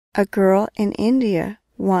A girl in India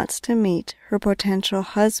wants to meet her potential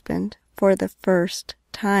husband for the first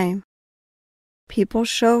time. People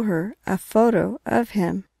show her a photo of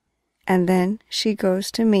him, and then she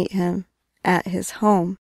goes to meet him at his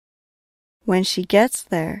home. When she gets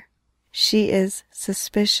there, she is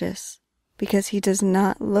suspicious because he does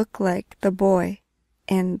not look like the boy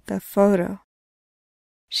in the photo.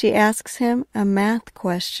 She asks him a math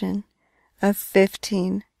question of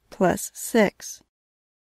 15 plus 6.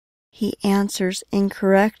 He answers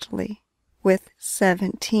incorrectly with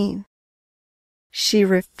 17. She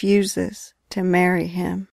refuses to marry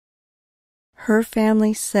him. Her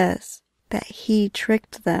family says that he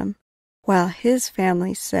tricked them, while his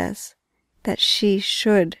family says that she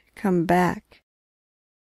should come back.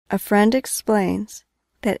 A friend explains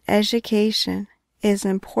that education is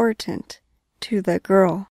important to the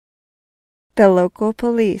girl. The local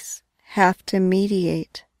police have to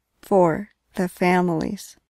mediate for the families.